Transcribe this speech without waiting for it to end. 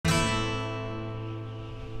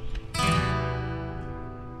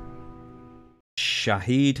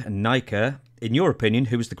Shahid Naika. In your opinion,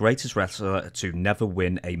 who is the greatest wrestler to never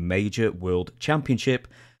win a major world championship?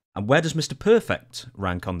 And where does Mr. Perfect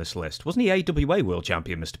rank on this list? Wasn't he AWA world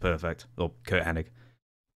champion, Mr. Perfect? Or Curt Hennig?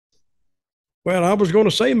 Well, I was going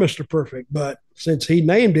to say Mr. Perfect, but since he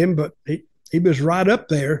named him, but he was right up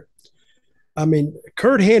there. I mean,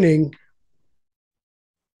 Curt Hennig,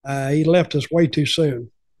 he left us way too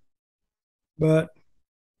soon, but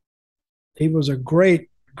he was a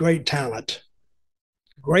great, great talent,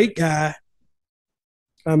 great guy.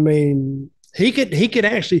 I mean, he could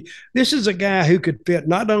actually. This is a guy who could fit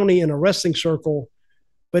not only in a wrestling circle,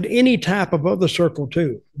 but any type of other circle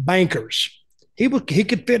too. Bankers, he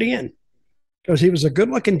could fit in because he was a good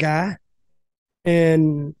looking guy,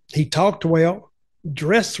 and he talked well,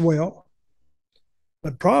 dressed well.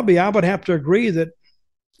 But probably I would have to agree that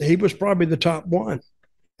he was probably the top one.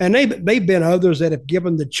 And they've been others that have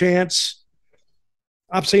given the chance.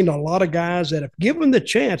 I've seen a lot of guys that have given the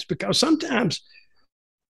chance because sometimes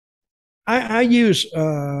I use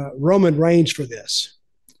Roman Reigns for this.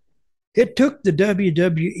 It took the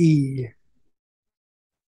WWE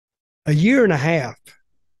a year and a half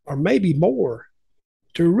or maybe more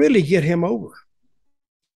to really get him over.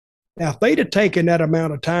 Now, if they'd have taken that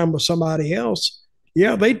amount of time with somebody else,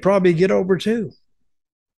 yeah, they'd probably get over too.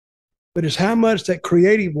 But it's how much that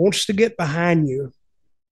creative wants to get behind you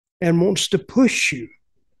and wants to push you.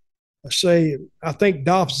 I think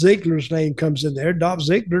Dolph Ziggler's name comes in there. Dolph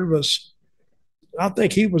Ziggler I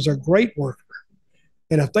think he was a great worker.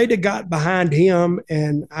 And if they'd have got behind him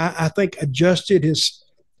and I think adjusted his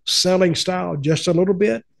selling style just a little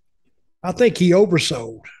bit, I think he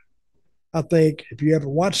oversold. I think if you ever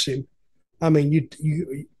watched him, I mean,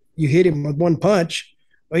 you hit him with one punch,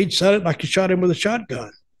 well, he'd sell it like you shot him with a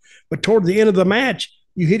shotgun. But toward the end of the match,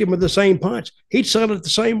 you hit him with the same punch. He'd sell it the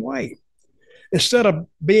same way. Instead of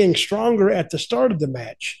being stronger at the start of the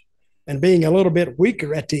match and being a little bit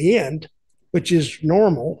weaker at the end, which is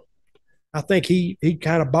normal, I think he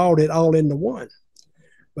kind of balled it all into one.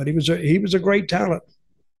 But he was a great talent.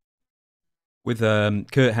 With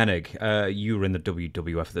Curt Hennig, you were in the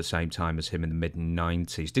WWF at the same time as him in the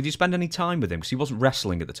mid-90s. Did you spend any time with him? Because he wasn't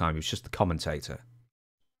wrestling at the time. He was just the commentator.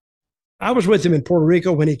 I was with him in Puerto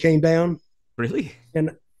Rico when he came down. Really?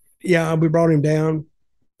 And, yeah, we brought him down.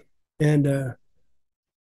 And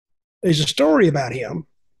there's a story about him.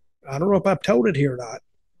 I don't know if I've told it here or not.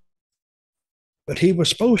 But he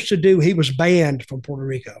was banned from Puerto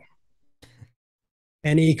Rico.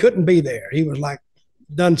 And he couldn't be there. He was like,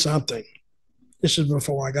 done something. This is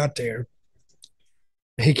before I got there.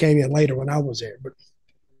 He came in later when I was there. But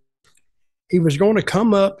he was going to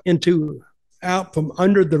come out from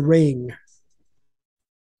under the ring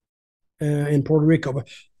in Puerto Rico. But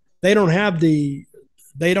they don't have the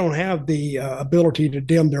ability to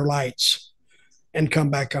dim their lights and come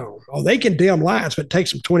back on. Oh, they can dim lights, but it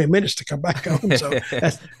takes them 20 minutes to come back on. So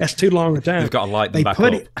that's too long a time. They've got to light them back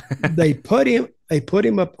up. They put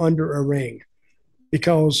him up under a ring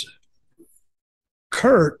because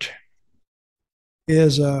Curt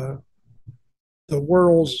is one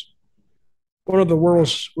of the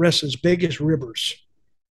world's wrestling's biggest ribbers.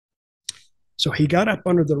 So he got up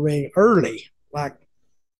under the ring early, like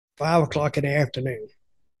 5 o'clock in the afternoon.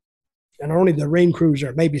 And only the ring crews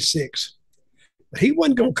there, maybe 6. But he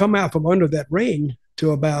wasn't going to come out from under that ring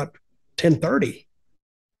till about 10:30.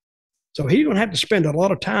 So he's going to have to spend a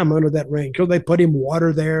lot of time under that ring because they put him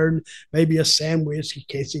water there and maybe a sandwich in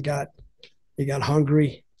case he got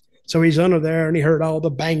hungry. So he's under there and he heard all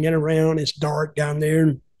the banging around. It's dark down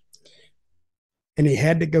there. And he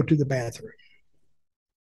had to go to the bathroom.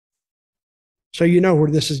 So you know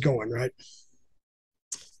where this is going, right?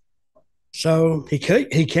 So he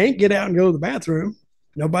can't get out and go to the bathroom.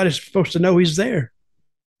 Nobody's supposed to know he's there.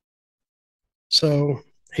 So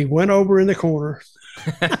he went over in the corner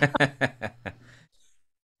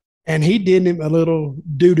and he did him a little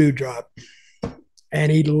doo-doo drop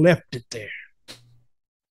and he left it there.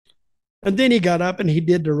 And then he got up and he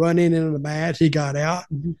did the run in into the match. He got out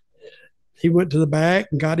and he went to the back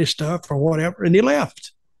and got his stuff or whatever and he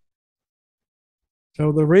left.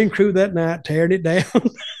 So the ring crew that night tearing it down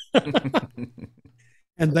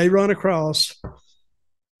and they run across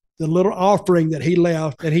the little offering that he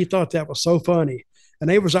left, and he thought that was so funny. And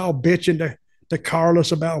they was all bitching to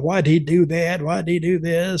Carlos about why'd he do that? Why'd he do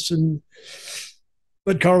this?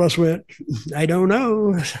 But Carlos went, I don't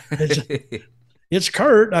know. It's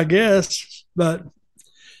Curt, I guess. But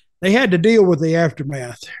they had to deal with the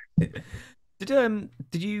aftermath. Did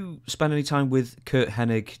you spend any time with Curt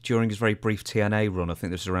Hennig during his very brief TNA run? I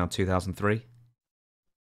think this was around 2003.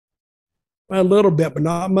 A little bit, but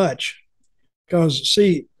not much. Because,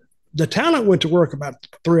 see, the talent went to work about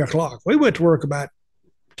 3 o'clock. We went to work about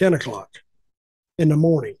 10 o'clock in the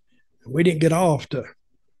morning. We didn't get off to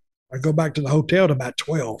or go back to the hotel to about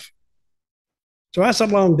 12. So that's a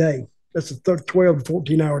long day. That's a 12 to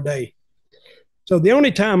 14-hour day. So the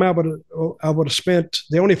only time I would have spent,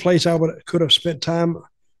 the only place I could have spent time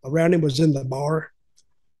around him was in the bar.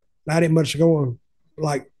 I didn't much go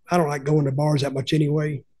I don't like going to bars that much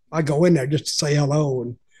anyway. I go in there just to say hello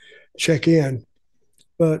and check in,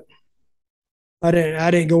 but I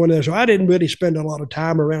didn't go in there. So I didn't really spend a lot of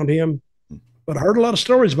time around him, but I heard a lot of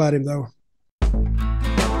stories about him though.